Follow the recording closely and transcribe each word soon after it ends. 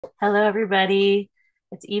Hello, everybody.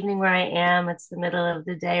 It's evening where I am. It's the middle of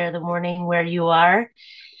the day or the morning where you are.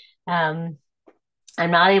 Um, I'm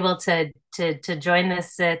not able to join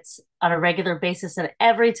this sit on a regular basis, and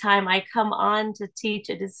every time I come on to teach,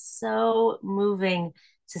 it is so moving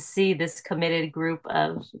to see this committed group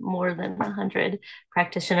of more than 100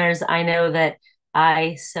 practitioners. I know that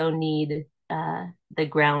I so need the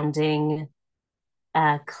grounding,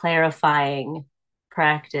 clarifying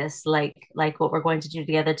practice like what we're going to do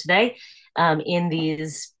together today in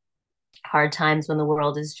these hard times when the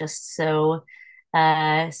world is just so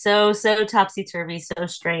topsy-turvy, so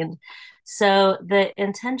strained. So the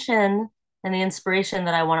intention and the inspiration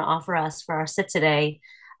that I want to offer us for our sit today,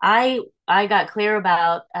 I got clear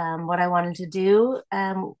about what I wanted to do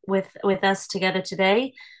with us together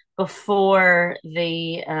today before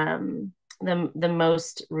the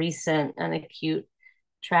most recent and acute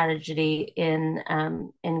tragedy in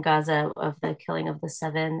Gaza of the killing of the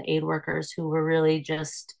seven aid workers who were really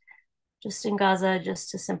just in Gaza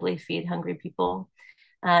just to simply feed hungry people.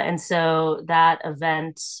 And so that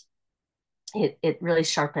event, it really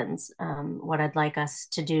sharpens what I'd like us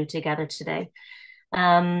to do together today.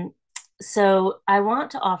 Um, so I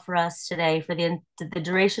want to offer us today for the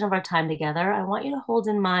duration of our time together. I want you to hold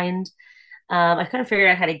in mind. I couldn't figure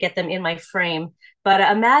out how to get them in my frame, but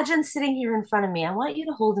imagine sitting here in front of me. I want you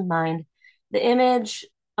to hold in mind the image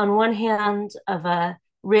on one hand of a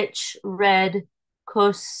rich red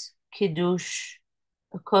kos kiddush,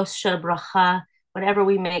 a kos shel bracha. Whenever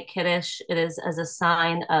we make kiddush, it is as a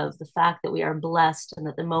sign of the fact that we are blessed and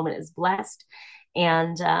that the moment is blessed.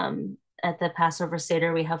 And at the Passover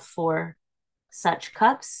Seder, we have four such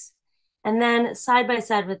cups. And then side by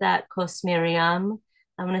side with that, kos Miriam,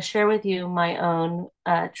 I'm going to share with you my own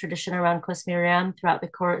tradition around Kos Miriam throughout the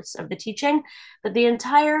course of the teaching. But the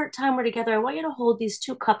entire time we're together, I want you to hold these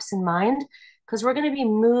two cups in mind because we're going to be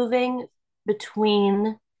moving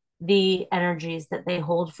between the energies that they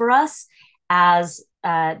hold for us as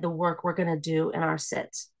the work we're going to do in our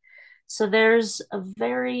sit. So there's a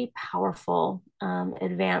very powerful,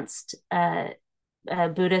 advanced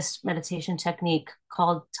Buddhist meditation technique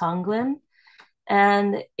called Tonglen.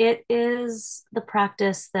 And it is the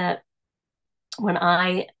practice that when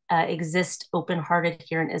I exist open hearted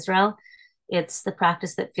here in Israel, it's the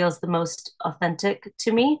practice that feels the most authentic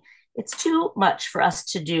to me. It's too much for us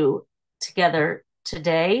to do together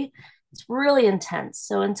today. It's really intense.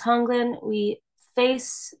 So in Tonglen, we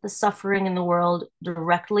face the suffering in the world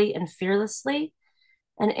directly and fearlessly.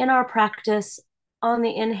 And in our practice, on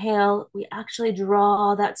the inhale, we actually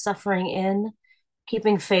draw that suffering in,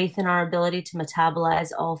 keeping faith in our ability to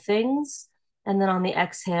metabolize all things. And then on the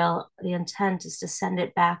exhale, the intent is to send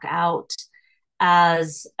it back out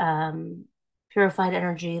as purified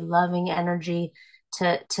energy, loving energy,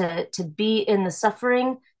 to be in the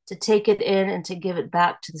suffering, to take it in and to give it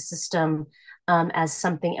back to the system as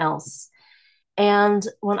something else. And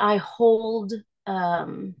when I hold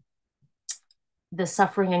the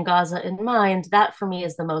suffering in Gaza in mind, that for me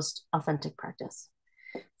is the most authentic practice.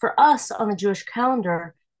 For us on the Jewish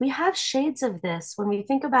calendar, we have shades of this when we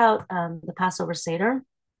think about the Passover Seder.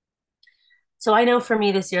 So I know for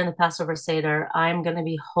me this year in the Passover Seder, I'm going to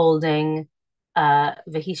be holding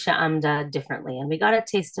Vehisha Amda differently. And we got a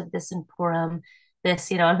taste of this in Purim.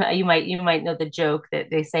 This, you might know the joke that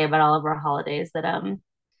they say about all of our holidays that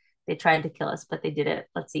they tried to kill us, but they did it.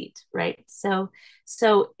 Let's eat, right? So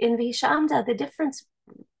in Vehisha Amda,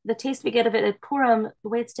 the taste we get of it at Purim, the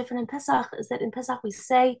way it's different in Pesach is that in Pesach we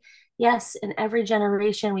say, yes, in every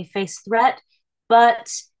generation we face threat,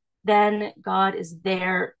 but then God is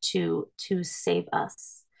there to save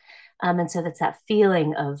us. And so that's that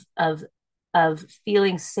feeling of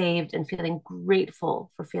feeling saved and feeling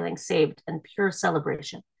grateful for feeling saved and pure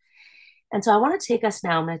celebration. And so I want to take us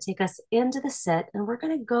now, I'm going to take us into the sit, and we're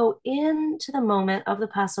going to go into the moment of the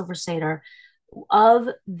Passover Seder of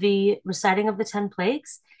the reciting of the 10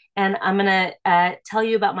 plagues. And I'm going to tell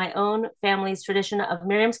you about my own family's tradition of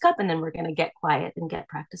Miriam's cup, and then we're going to get quiet and get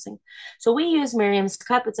practicing. So we use Miriam's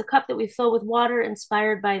cup. It's a cup that we fill with water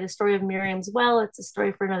inspired by the story of Miriam's well. It's a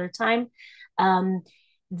story for another time. Um,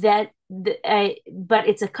 but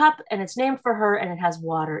it's a cup and it's named for her and it has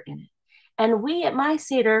water in it. And we at my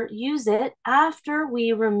Seder use it after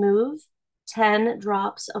we remove 10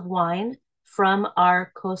 drops of wine from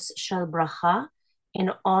our kos shel bracha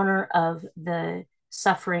in honor of the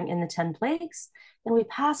suffering in the 10 plagues. And we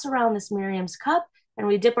pass around this Miriam's cup and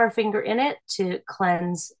we dip our finger in it to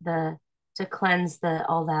cleanse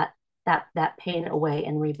all that pain away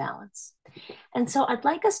and rebalance. And so I'd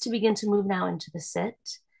like us to begin to move now into the sit.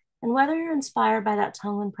 And whether you're inspired by that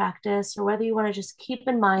Tonglen practice or whether you want to just keep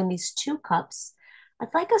in mind these two cups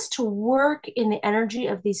I'd like us to work in the energy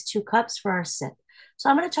of these two cups for our sit. So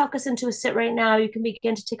I'm going to talk us into a sit right now. You can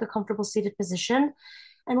begin to take a comfortable seated position.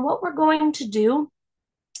 And what we're going to do,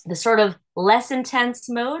 the sort of less intense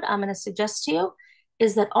mode I'm going to suggest to you,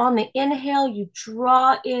 is that on the inhale, you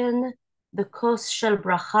draw in the kos shel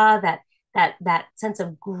bracha, that sense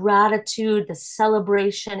of gratitude, the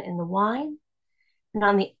celebration in the wine. And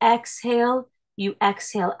on the exhale, you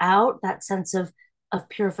exhale out that sense of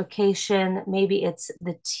purification. Maybe it's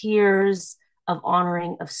the tears of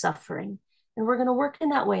honoring of suffering. And we're going to work in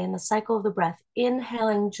that way in the cycle of the breath,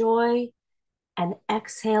 inhaling joy and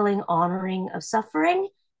exhaling honoring of suffering.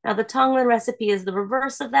 Now, the Tonglen recipe is the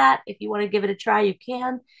reverse of that. If you want to give it a try, you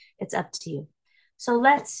can. It's up to you. So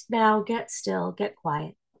let's now get still, get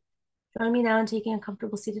quiet. Join me now in taking a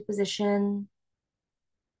comfortable seated position.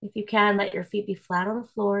 If you can, let your feet be flat on the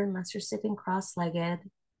floor unless you're sitting cross-legged.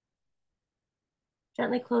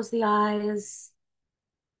 Gently close the eyes.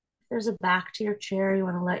 If there's a back to your chair, you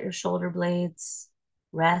want to let your shoulder blades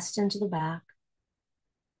rest into the back.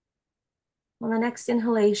 On the next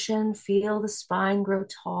inhalation, feel the spine grow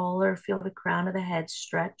taller, feel the crown of the head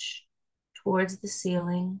stretch towards the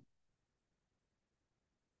ceiling.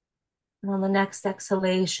 And on the next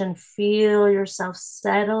exhalation, feel yourself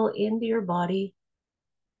settle into your body,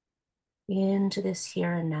 into this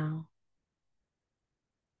here and now.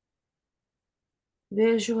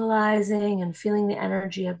 Visualizing and feeling the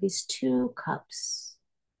energy of these two cups.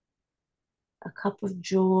 A cup of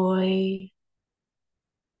joy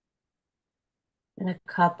and a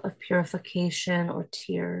cup of purification or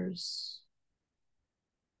tears.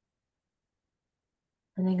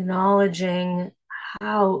 And acknowledging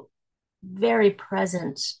how very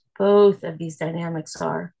present both of these dynamics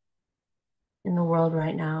are in the world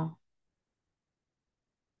right now.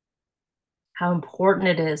 How important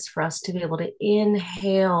it is for us to be able to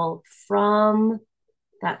inhale from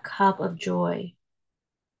that cup of joy,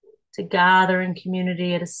 to gather in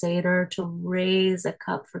community at a Seder, to raise a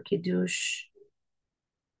cup for Kiddush,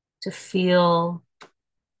 to feel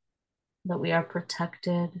that we are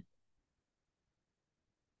protected.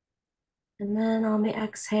 And then on the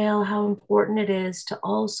exhale, how important it is to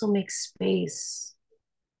also make space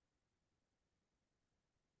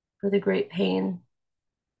for the great pain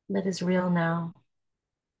that is real now.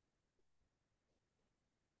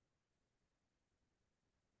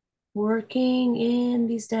 Working in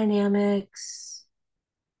these dynamics,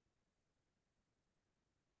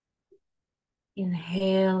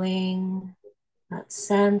 inhaling that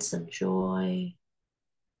sense of joy,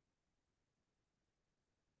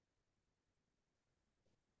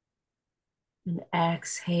 and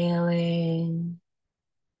exhaling,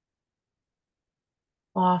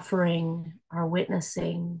 offering our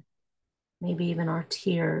witnessing, maybe even our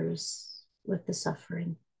tears with the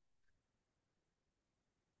suffering.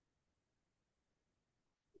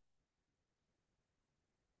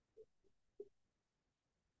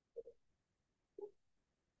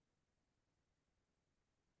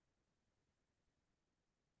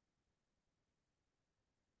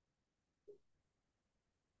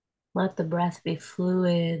 Let the breath be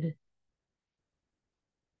fluid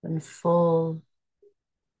and full.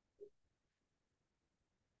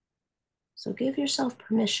 So give yourself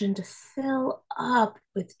permission to fill up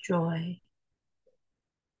with joy.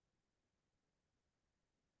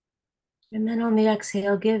 And then on the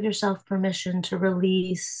exhale, give yourself permission to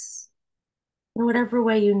release in whatever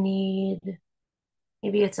way you need.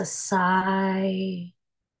 Maybe it's a sigh,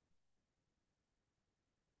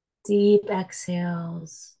 deep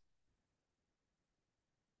exhales.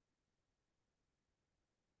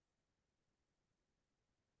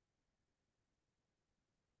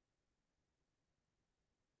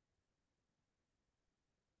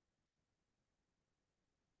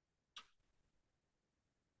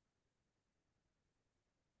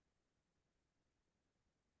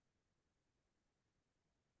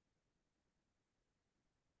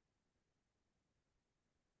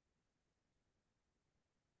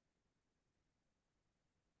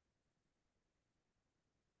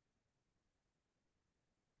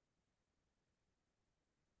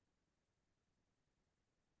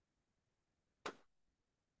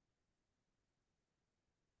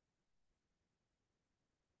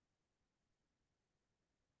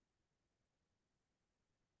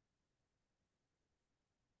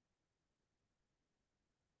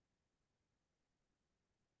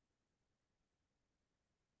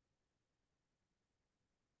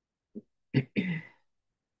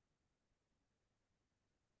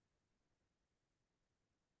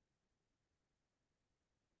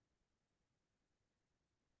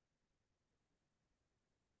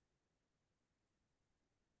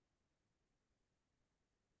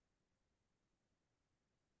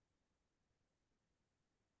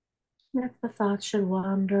 And if the thoughts should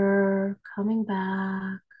wander, coming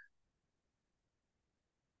back,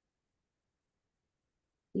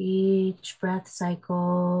 each breath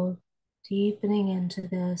cycle, deepening into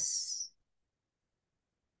this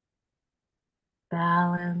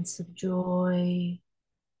balance of joy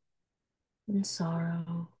and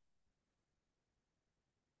sorrow.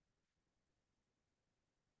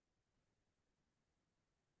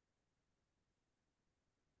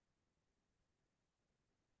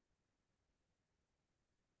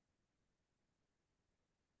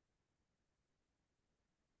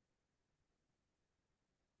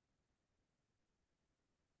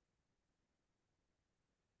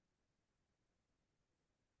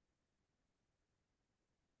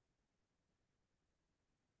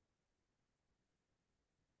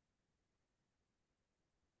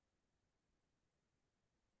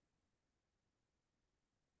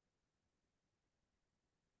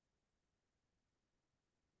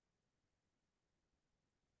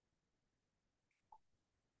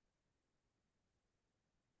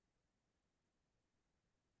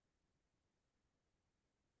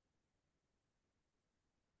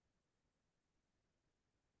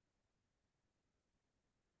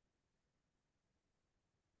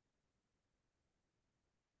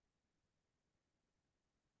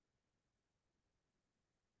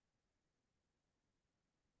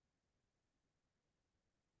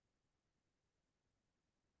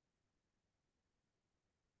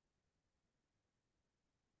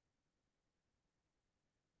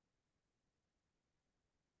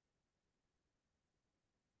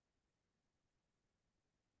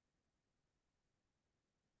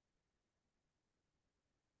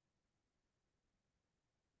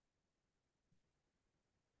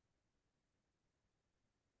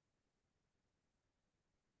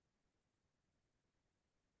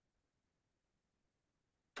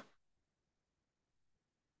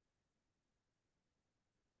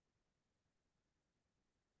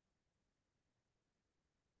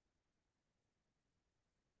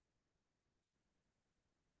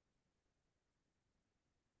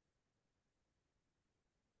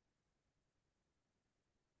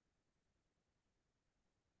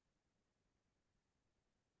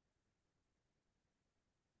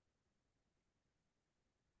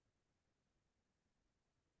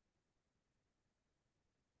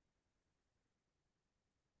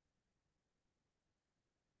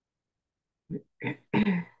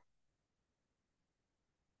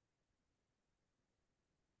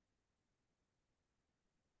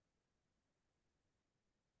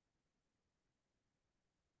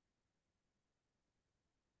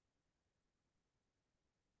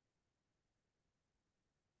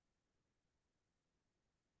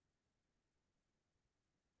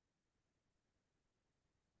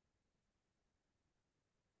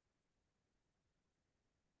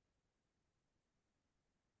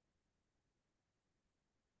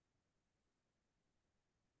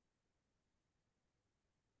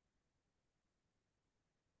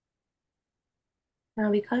 Now,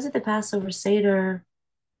 because of the Passover Seder,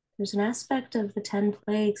 there's an aspect of the 10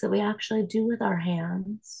 plagues that we actually do with our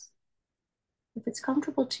hands. If it's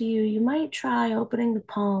comfortable to you, you might try opening the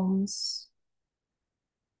palms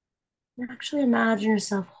and actually imagine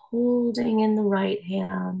yourself holding in the right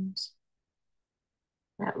hand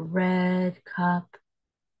that red cup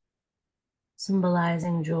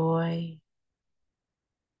symbolizing joy,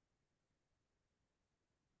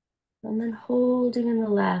 and then holding in the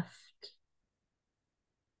left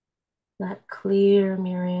that clear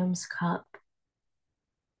Miriam's cup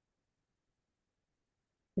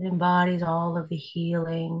that embodies all of the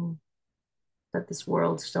healing that this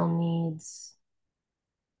world still needs,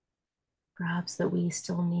 perhaps that we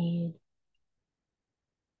still need.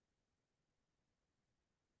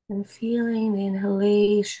 And feeling the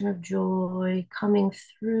inhalation of joy coming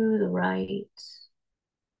through the right,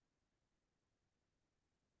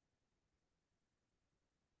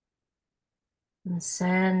 and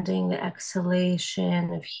sending the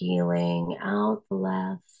exhalation of healing out the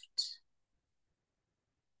left.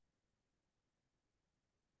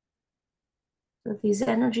 So these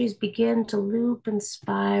energies begin to loop and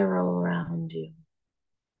spiral around you.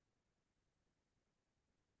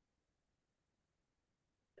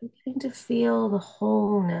 Beginning to feel the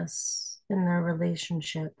wholeness in their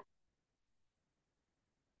relationship.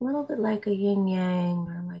 A little bit like a yin yang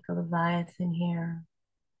or like a leviathan here.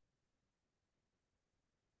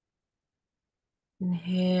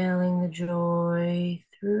 Inhaling the joy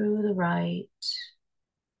through the right.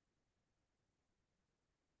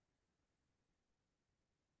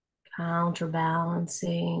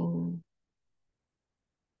 Counterbalancing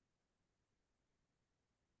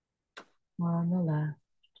on the left.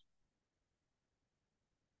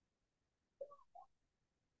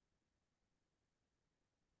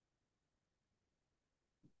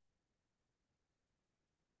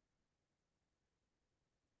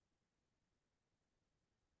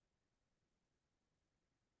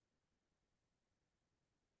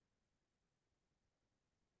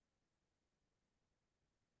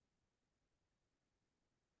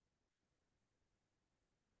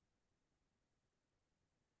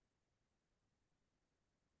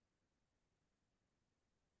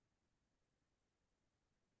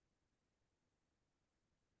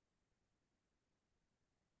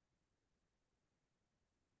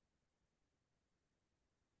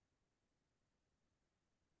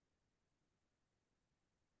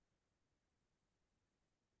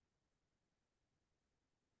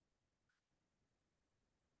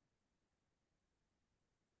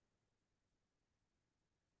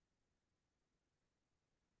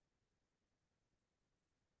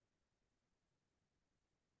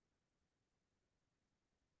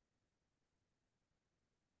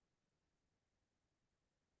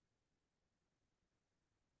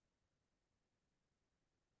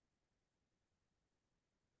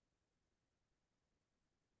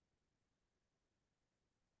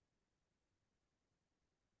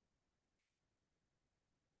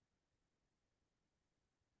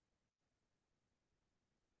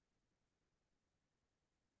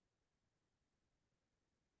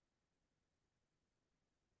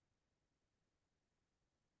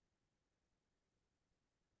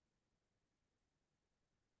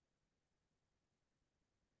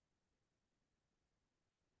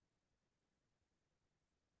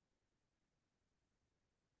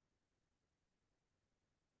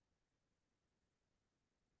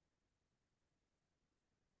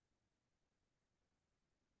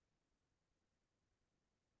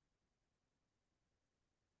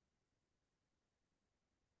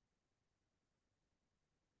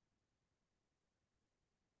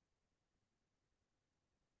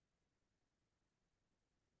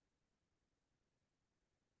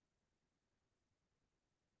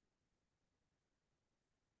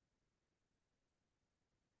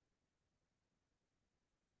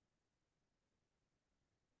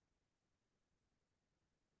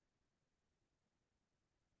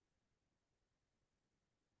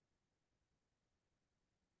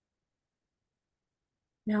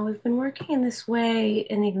 Now, we've been working in this way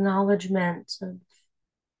in acknowledgement of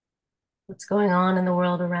what's going on in the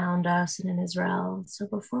world around us and in Israel. So,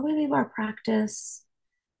 before we leave our practice,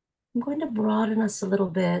 I'm going to broaden us a little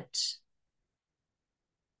bit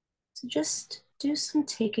to just do some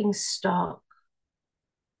taking stock.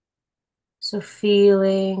 So,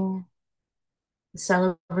 feeling the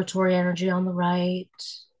celebratory energy on the right,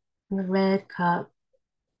 and the red cup,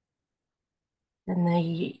 and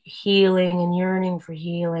the healing and yearning for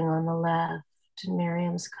healing on the left, and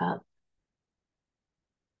Miriam's cup.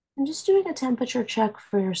 And just doing a temperature check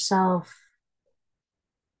for yourself.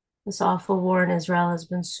 This awful war in Israel has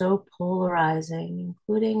been so polarizing,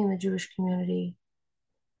 including in the Jewish community.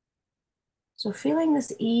 So feeling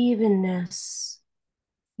this evenness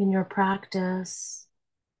in your practice,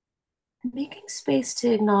 and making space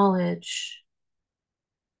to acknowledge,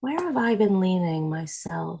 where have I been leaning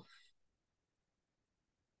myself?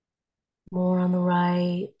 More on the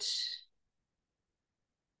right,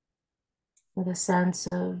 with a sense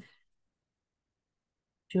of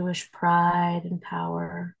Jewish pride and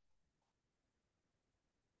power.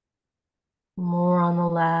 More on the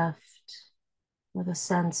left, with a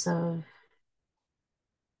sense of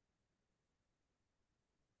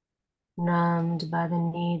numbed by the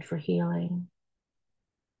need for healing.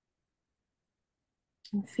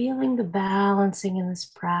 And feeling the balancing in this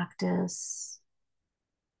practice,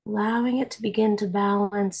 allowing it to begin to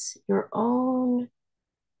balance your own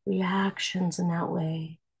reactions in that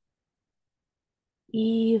way,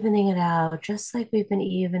 evening it out, just like we've been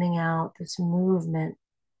evening out this movement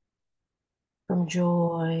from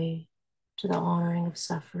joy to the honoring of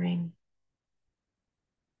suffering.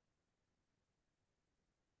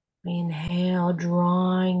 We inhale,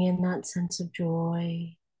 drawing in that sense of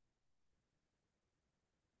joy.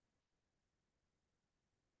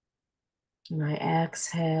 And I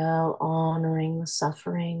exhale, honoring the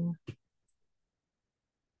suffering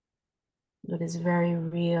that is very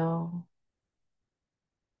real.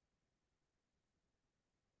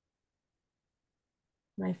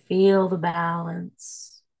 And I feel the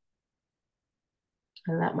balance.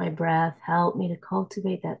 I let my breath help me to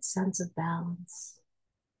cultivate that sense of balance.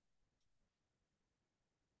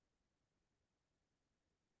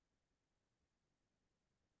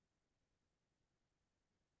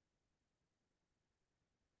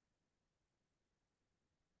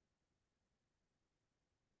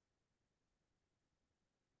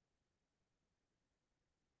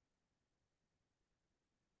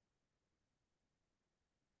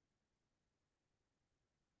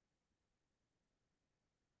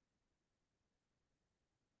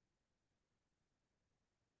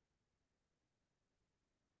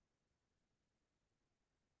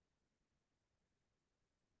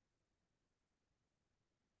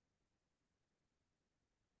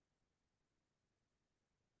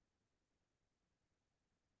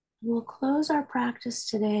 We'll close our practice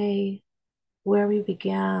today where we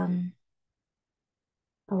began,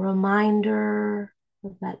 a reminder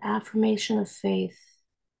of that affirmation of faith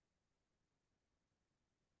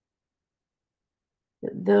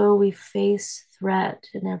that though we face threat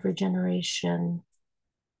in every generation,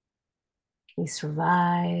 we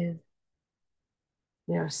survive,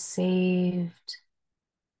 we are saved,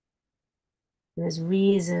 there is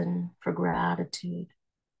reason for gratitude.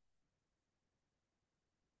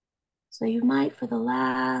 So you might, for the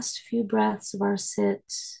last few breaths of our sit,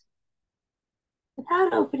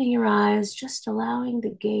 without opening your eyes, just allowing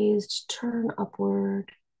the gaze to turn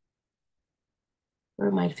upward. Or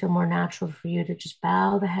it might feel more natural for you to just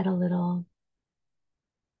bow the head a little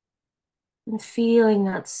and feeling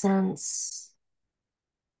that sense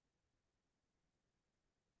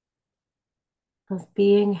of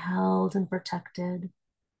being held and protected.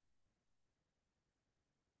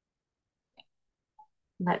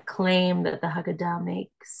 That claim that the Haggadah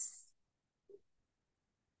makes,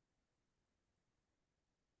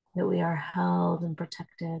 that we are held and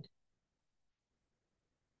protected.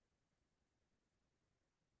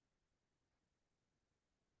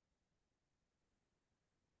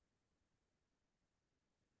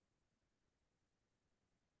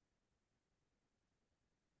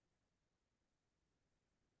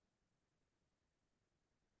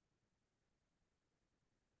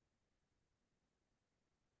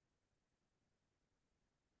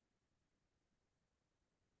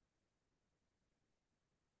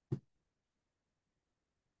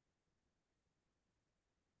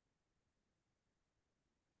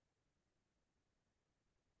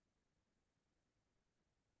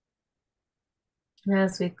 And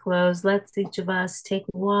as we close, let's each of us take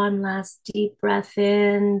one last deep breath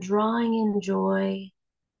in, drawing in joy.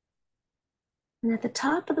 And at the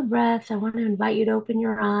top of the breath, I want to invite you to open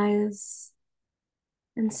your eyes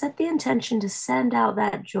and set the intention to send out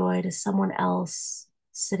that joy to someone else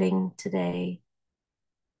sitting today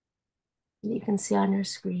that you can see on your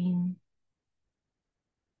screen.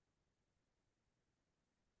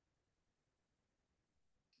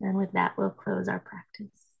 And with that, we'll close our practice.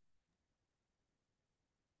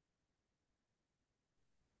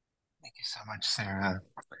 Thank you so much, Sarah.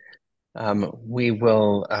 We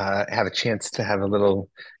will have a chance to have a little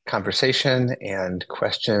conversation and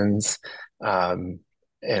questions in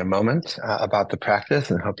a moment about the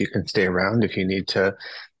practice, and hope you can stay around. If you need to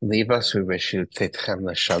leave us, we wish you Tzeitchem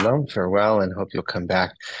L'Shalom, farewell, and hope you'll come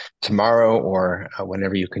back tomorrow or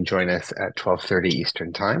whenever you can join us at 12:30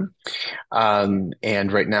 Eastern Time.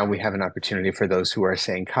 And right now we have an opportunity for those who are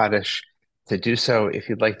saying Kaddish to do so. If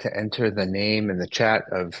you'd like to enter the name in the chat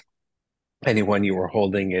of anyone you were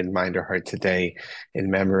holding in mind or heart today in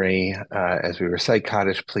memory as we recite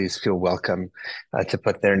Kaddish, please feel welcome to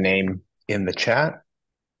put their name in the chat.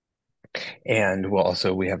 And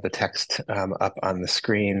we have the text up on the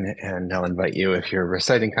screen, and I'll invite you, if you're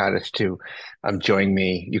reciting Kaddish, to join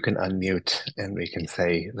me. You can unmute and we can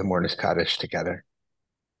say the Morning Kaddish together.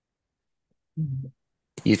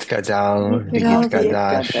 Yitgadal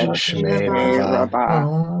v'yitgadash shmei Rabbi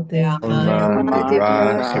Alma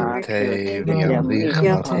v'yirach yirutei v'yamlich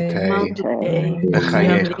malchutei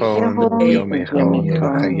v'chayechon v'yomechon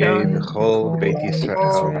v'chayei v'chol Beit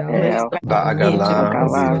Yisrael ba'agala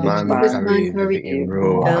v'zman karid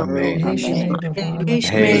v'imru amen.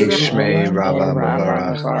 Hey Shmei Rabba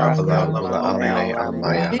Mevarach La'olam Ula'almei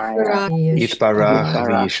Almaya Yitbarach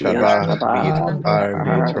v'yishtabach v'yitfar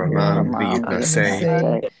v'yitramam v'yitnaseh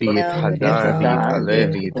v'yithadar v'yit'aleh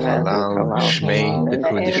v'yithalal Shmei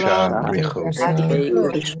b'kudisha brichu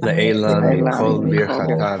Le'ela mikol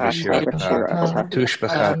birchata v'shirata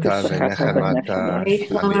tushbachata v'nechemata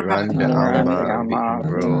lamiran be'alma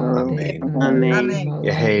v'imru amen.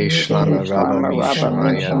 Yehei shlama rabba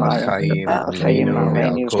mishmaya l'chaim aleinu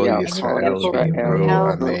ve'al kol Yisrael v'imru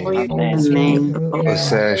amen.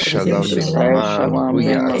 Oseh shalom bimroma, hu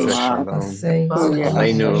ya'aseh shalom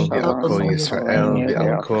aleinu ve'al kol Yisrael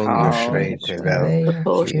ve'al kol yoshvei tevel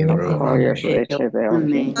v'imru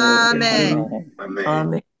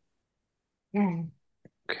amen. Amen.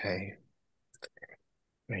 Okay,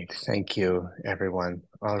 great. Thank you, everyone.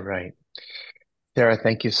 All right. Sarah,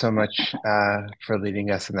 thank you so much for leading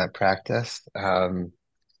us in that practice. Uh,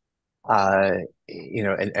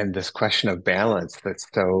 and this question of balance that's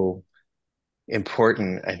so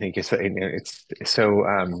important, I think, is so, it's so.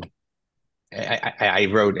 I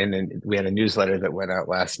wrote we had a newsletter that went out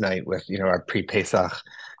last night with our pre-Pesach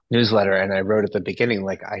newsletter, and I wrote at the beginning,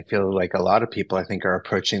 like, I feel like a lot of people, I think, are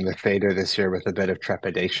approaching the Seder this year with a bit of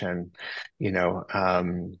trepidation,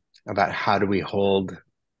 about how do we hold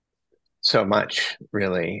so much,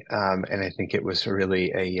 really. And I think it was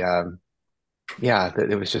really it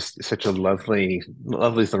was just such a lovely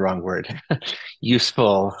is the wrong word,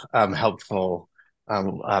 useful, helpful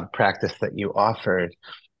practice that you offered.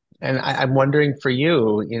 And I'm wondering for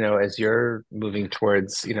you, as you're moving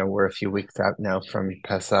towards, we're a few weeks out now from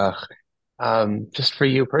Pesach, just for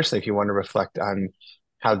you personally, if you want to reflect on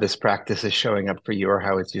how this practice is showing up for you or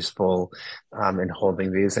how it's useful in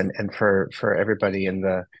holding these, and for everybody in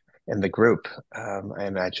the group, I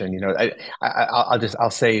imagine,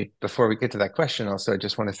 I'll say before we get to that question, also, I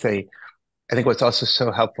just want to say, I think what's also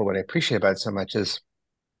so helpful, what I appreciate about it so much is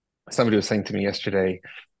somebody was saying to me yesterday,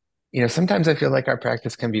 sometimes I feel like our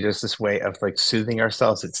practice can be just this way of like soothing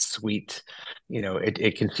ourselves. It's sweet,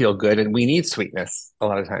 it can feel good, and we need sweetness a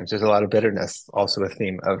lot of times. There's a lot of bitterness, also a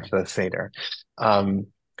theme of the Seder. Um,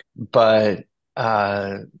 but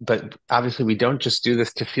but obviously we don't just do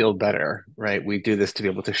this to feel better, right? We do this to be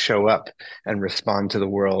able to show up and respond to the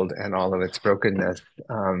world and all of its brokenness.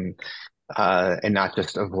 And not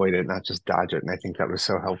just avoid it, not just dodge it. And I think that was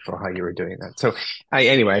so helpful how you were doing that. So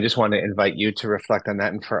anyway, I just want to invite you to reflect on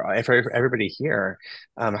that, and for everybody here,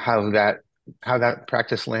 how that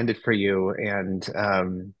practice landed for you, and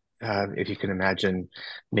if you can imagine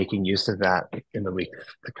making use of that in the weeks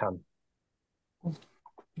to come.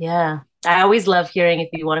 Yeah. I always love hearing if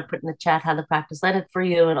you want to put in the chat how the practice landed for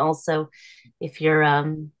you, and also if you're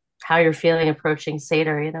how you're feeling approaching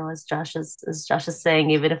Seder, as Josh is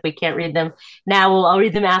saying, even if we can't read them now, I'll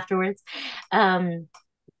read them afterwards.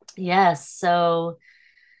 Yes, so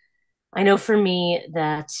I know for me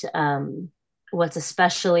that what's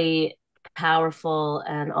especially powerful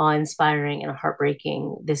and awe-inspiring and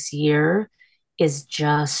heartbreaking this year is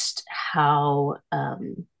just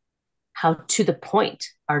how to the point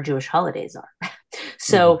our Jewish holidays are. Mhm.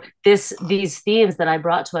 So these themes that I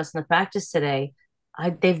brought to us in the practice today,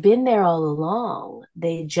 they've been there all along.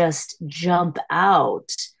 They just jump out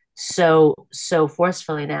so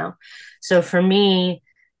forcefully now. So for me,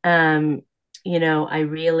 um, I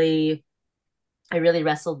really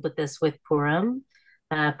wrestled with this with Purim.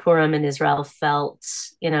 Purim in Israel felt,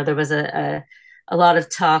 there was a lot of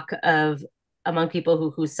talk of among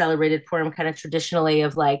people who celebrated Purim kind of traditionally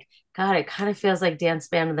of like, God, it kind of feels like Dance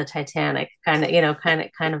Band of the Titanic, kind of,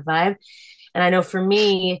 kind of vibe. And I know for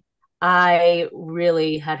me, I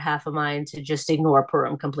really had half a mind to just ignore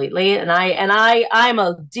Purim completely. I'm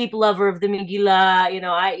a deep lover of the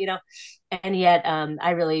Megillah, and yet I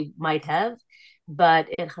really might have. But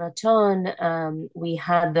in Hanaton, we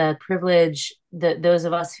had the privilege that those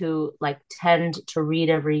of us who like tend to read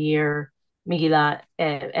every year Megillah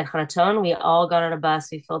at Hanaton, we all got on a bus.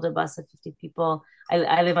 We filled a bus of 50 people.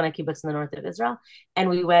 I live on a kibbutz in the north of Israel, and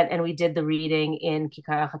we went and we did the reading in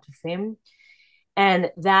Kikar HaChatufim, and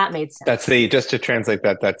that made That's sense. just to translate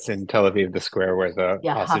that, that's in Tel Aviv, the square where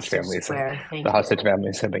Yeah, hostage square. the Thank you. hostage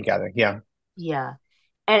families have been gathering. Yeah. Yeah,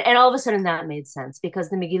 and all of a sudden that made sense because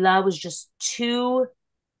the Megillah was just too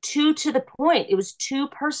to the point. It was too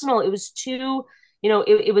personal. It was too,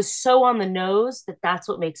 it was so on the nose that that's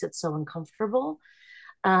what makes it so uncomfortable.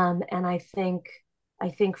 And I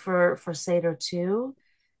think for Seder too.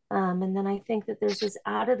 And then I think that there's this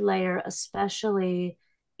added layer, especially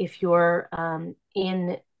if you're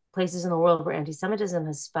in places in the world where anti-Semitism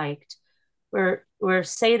has spiked, where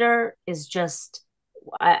Seder is just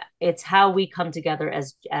it's how we come together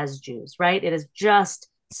as Jews, right? It is just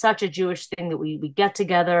such a Jewish thing that we get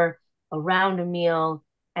together around a meal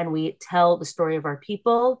and we tell the story of our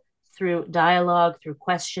people through dialogue, through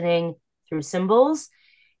questioning, through symbols.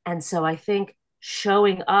 And so I think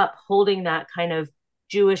showing up, holding that kind of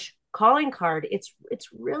Jewish calling card, it's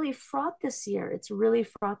really fraught this year. It's really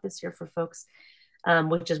fraught this year for folks,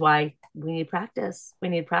 which is why we need practice. We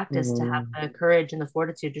need practice to have Mhm. the courage and the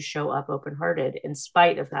fortitude to show up open hearted in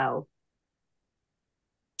spite of how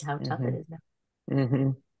tough it Mhm. is now.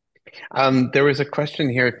 Mhm. There was a question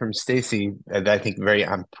here from Stacy that I think very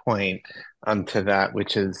on point to that,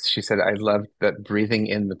 which is she said, I love that breathing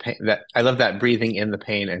in the pain, that I love that breathing in the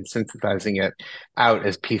pain and synthesizing it out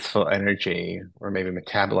as peaceful energy or maybe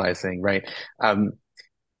metabolizing, right? Um,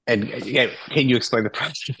 and yeah, can you explain the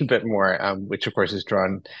process a bit more? Which of course is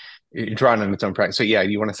drawn on its own practice. So yeah,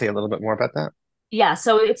 you want to say a little bit more about that? Yeah,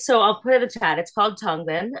 so I'll put it in the chat. It's called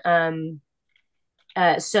Tonglen.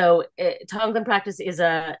 Tonglen practice is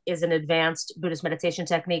an advanced Buddhist meditation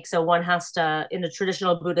technique. So one has to, in a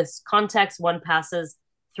traditional Buddhist context, one passes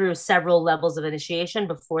through several levels of initiation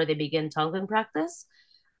before they begin Tonglen practice.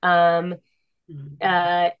 Um,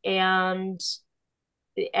 uh, and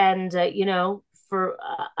for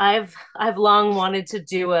I've long wanted to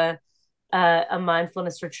do a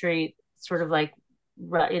mindfulness retreat, sort of like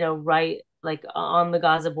right like on the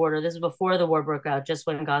Gaza border. This is before the war broke out, just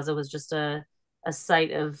when Gaza was just a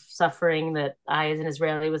site of suffering that I, as an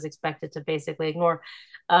Israeli, was expected to basically ignore.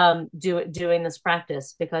 Doing this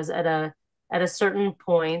practice because at a certain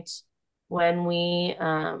point when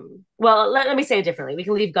let me say it differently. We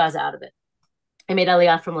can leave Gaza out of it. I made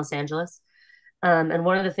Aliyah from Los Angeles. And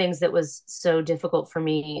one of the things that was so difficult for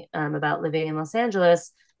me about living in Los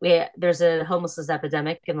Angeles, there's a homelessness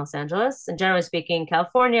epidemic in Los Angeles, and generally speaking,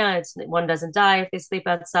 California, one doesn't die if they sleep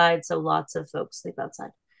outside, so lots of folks sleep outside.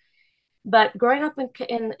 But growing up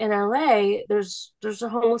in LA, there's a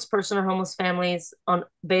homeless person or homeless families on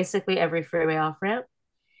basically every freeway off ramp,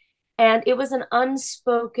 and it was an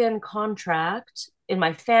unspoken contract in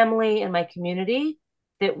my family and my community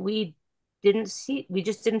that we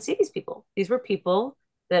just didn't see these people. These were people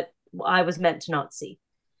that I was meant to not see.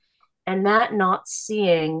 And that not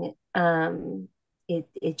seeing,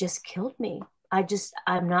 it just killed me.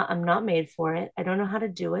 I'm not made for it. I don't know how to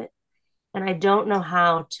do it. And I don't know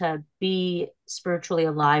how to be spiritually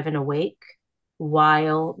alive and awake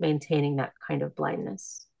while maintaining that kind of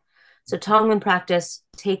blindness. So Tonglen practice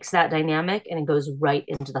takes that dynamic and it goes right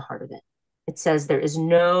into the heart of it. It says there is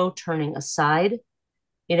no turning aside.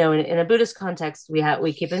 In a Buddhist context,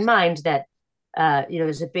 we keep in mind that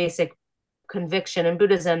there's a basic conviction in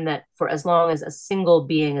Buddhism that for as long as a single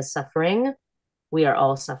being is suffering, we are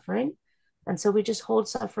all suffering. And so we just hold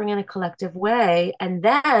suffering in a collective way. And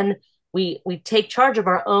then we take charge of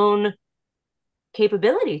our own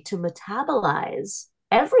capability to metabolize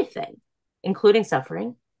everything, including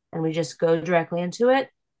suffering. And we just go directly into it.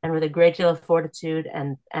 And with a great deal of fortitude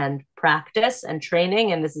and practice and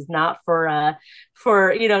training, and this is not not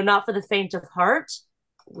for the faint of heart,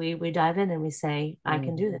 we dive in and we say, I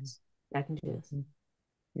can do Mhm. this. I can do this.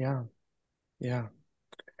 Yeah. Yeah.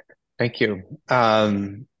 Thank you.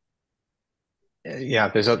 Yeah,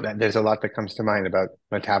 there's a lot that comes to mind about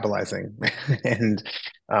metabolizing and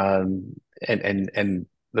um and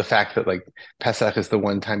the fact that like Pesach is the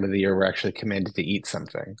one time of the year we're actually commanded to eat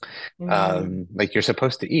something. Mm-hmm. Like you're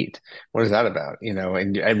supposed to eat. What is that about?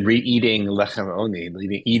 And re-eating lechem oni,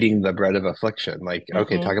 eating the bread of affliction. Like,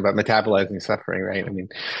 okay, Mm-hmm. talk about metabolizing suffering, right? I mean,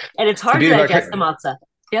 And it's the hard to beauty digest about the matzah.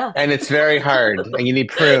 Yeah. and it's very hard, and you need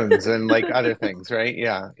prunes and like other things, right?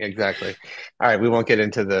 Yeah, exactly. All right, we won't get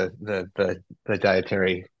into the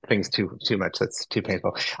dietary things too much. That's too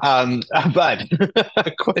painful. But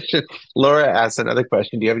a question, Laura asked another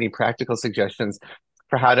question. Do you have any practical suggestions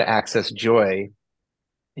for how to access joy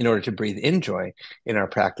in order to breathe in joy in our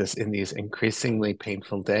practice in these increasingly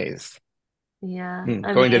painful days? Yeah.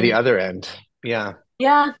 I Going to the mean, other end. Yeah.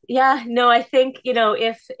 yeah, yeah. No, I think,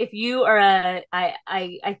 if you are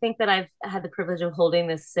I think that I've had the privilege of holding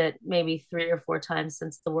this sit maybe 3 or 4 times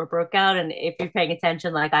since the war broke out. And if you're paying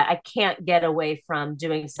attention, like I can't get away from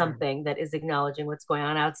doing something that is acknowledging what's going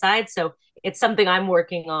on outside. So it's something I'm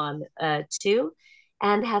working on too.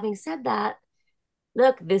 And having said that,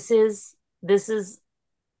 look, this is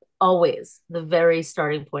always the very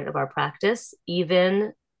starting point of our practice,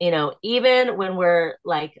 even when we're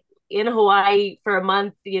like in Hawaii for a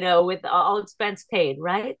month, with all expense paid,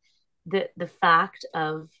 right? The fact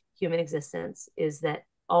of human existence is that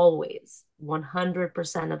always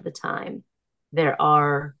 100% of the time there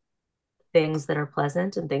are things that are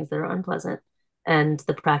pleasant and things that are unpleasant, and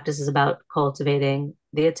the practice is about cultivating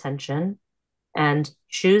the attention and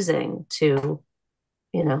choosing to,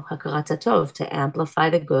 hakarat tov, to amplify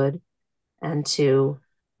the good and to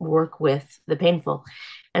work with the painful.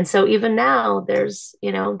 And so even now there is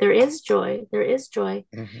joy. There is joy.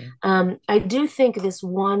 Hmm. I do think this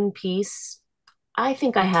one piece, I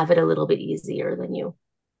think I have it a little bit easier than you,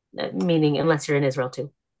 meaning unless you're in Israel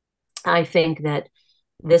too. I think that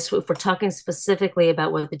this, if we're talking specifically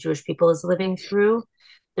about what the Jewish people is living through,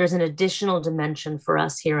 there's an additional dimension for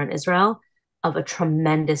us here in Israel of a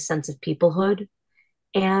tremendous sense of peoplehood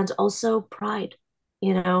and also pride.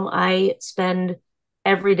 I spend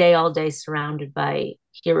every day, all day surrounded by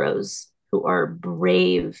heroes who are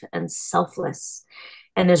brave and selfless.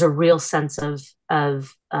 And there's a real sense of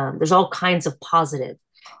there's all kinds of positive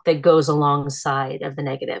that goes alongside of the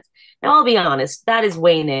negative. Now, I'll be honest, that is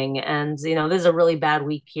waning, and this is a really bad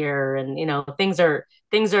week here, and things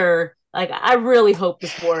are like, I really hope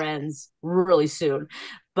this war ends really soon,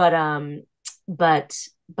 but but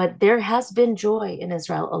but there has been joy in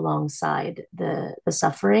Israel alongside the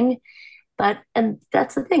suffering. And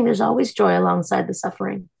that's the thing. There's always joy alongside the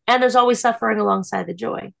suffering, and there's always suffering alongside the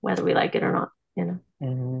joy, whether we like it or not.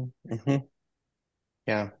 Hmm. Hmm.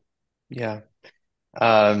 Yeah. Yeah.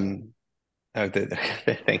 Um,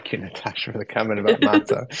 Thank you, Natasha, for the comment about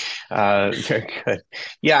matzah. Very good.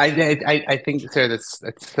 Yeah, I think, Sarah, that's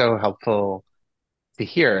so helpful to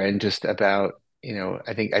hear, and just about,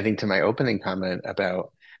 I think to my opening comment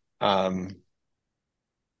about, um,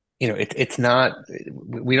 it's not,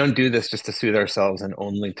 we don't do this just to soothe ourselves and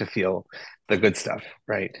only to feel the good stuff,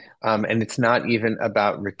 right? And it's not even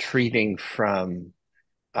about retreating from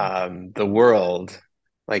the world.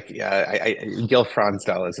 Like, Gil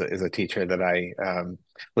Fronsdal is a teacher that I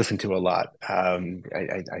listen to a lot.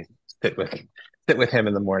 I sit with him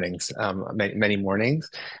in the mornings, many mornings,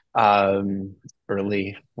 um,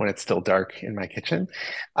 early when it's still dark in my kitchen.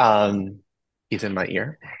 Um, he's in my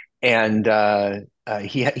ear, and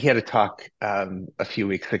he had a talk a few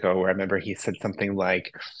weeks ago where I remember he said something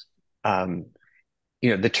like, um,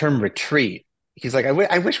 the term retreat. He's like,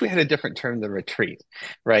 I wish we had a different term than retreat,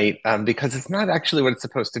 right? Because it's not actually what it's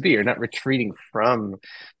supposed to be. You're not retreating from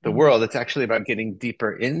the Mm-hmm. world. It's actually about getting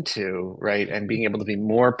deeper into, right, and being able to be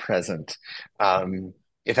more present.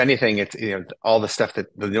 If anything, it's, all the stuff, that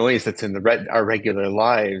the noise that's in our regular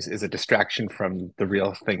lives is a distraction from the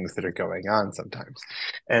real things that are going on sometimes.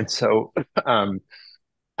 And so,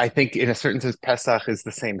 I think in a certain sense, Pesach is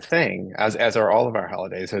the same thing as are all of our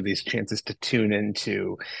holidays, are these chances to tune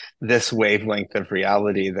into this wavelength of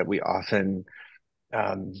reality that we often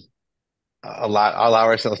um, allow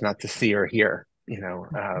ourselves not to see or hear,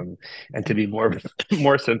 and to be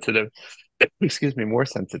more sensitive, excuse me, more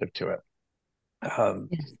sensitive to it. Um,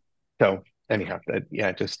 Yes. so anyhow,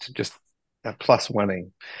 yeah, just plus oneing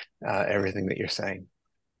everything that you're saying.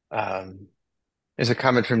 Um, There's a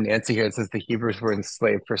comment from Nancy here. It says the Hebrews were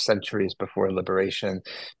enslaved for centuries before liberation.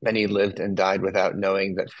 Many lived and died without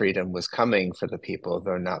knowing that freedom was coming for the people,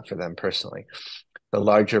 though not for them personally. The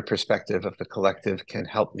larger perspective of the collective can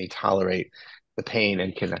help me tolerate the pain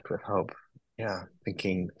and connect with hope. Yeah,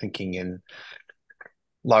 thinking in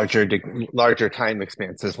larger larger time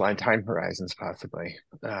expanses, line time horizons, possibly.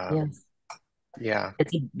 Yes. Yeah.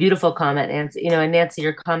 It's a beautiful comment, Nancy. And Nancy,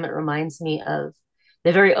 your comment reminds me of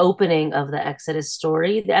the very opening of the Exodus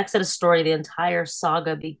story. The Exodus story, the entire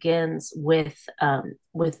saga begins with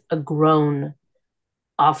a groan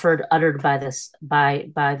uttered by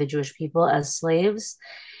the Jewish people as slaves.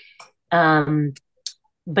 Um,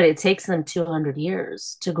 but it takes them 200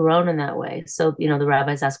 years to groan in that way. So, the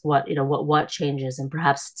rabbis ask what changes, and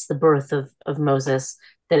perhaps it's the birth of Moses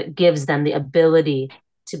that it gives them the ability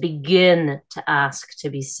to begin to ask to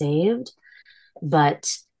be saved. But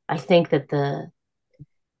I think that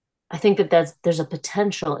there's a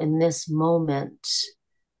potential in this moment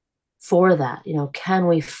for that. Can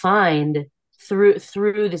we find through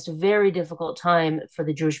this very difficult time for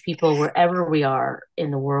the Jewish people wherever we are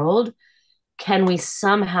in the world, can we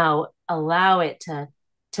somehow allow it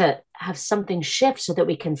to have something shift so that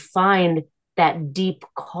we can find that deep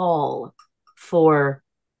call for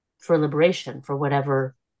liberation, for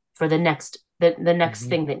whatever, for the next Hmm.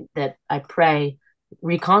 thing that I pray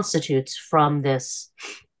reconstitutes from this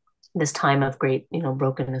time of great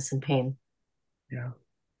brokenness and pain. Yeah.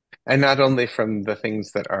 And not only from the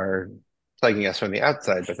things that are plaguing us from the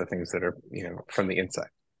outside, but the things that are, from the inside,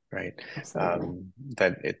 right? Absolutely.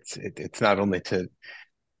 That it's not only to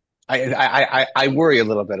I worry a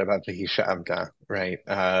little bit about the Hisha Amda, right?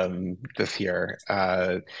 This year,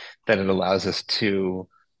 that it allows us to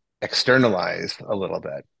externalize a little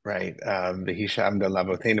bit, right? The Hisha Amda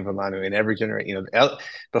Lavoteinu V'lanu in every generation,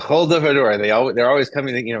 B'chol Davador, they're always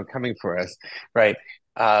coming, coming for us, right?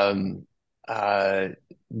 Um, uh,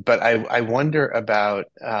 but I wonder about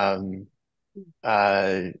uh,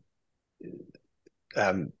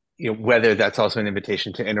 whether that's also an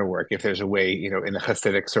invitation to inner work, if there's a way, in the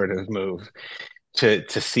Hasidic sort of move to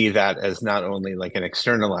see that as not only like an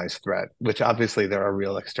externalized threat, which obviously there are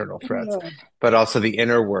real external threats, Yeah. but also the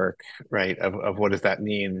inner work, right, of what does that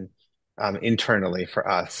mean internally for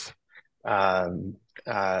us? Um,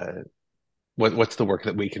 uh, what's the work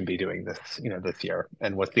that we can be doing this year,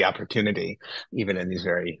 and what's the opportunity, even in these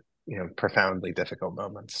very, profoundly difficult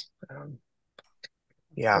moments?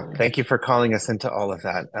 Yeah, Absolutely. thank you for calling us into all of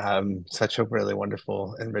that. Such a really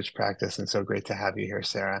wonderful and rich practice, and so great to have you here,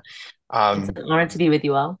 Sarah. It's Um, an honor to be with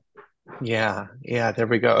you all. yeah, yeah, there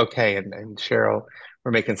we go. Okay, and Cheryl,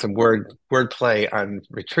 we're making some word play on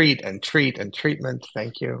retreat and treat and treatment.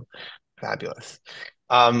 Thank you. Fabulous.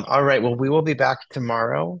 All right, well, we will be back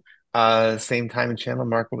tomorrow. Same time and channel.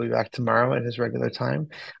 Mark will be back tomorrow at his regular time.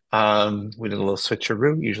 We did a little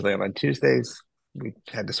switcheroo. Usually I'm on Tuesdays. We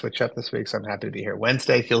had to switch up this week, so I'm happy to be here.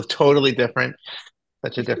 Wednesday feels totally different.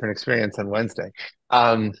 Such a different experience on Wednesday.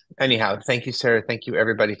 Anyhow, thank you, Sarah. Thank you,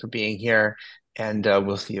 everybody, for being here, and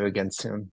we'll see you again soon.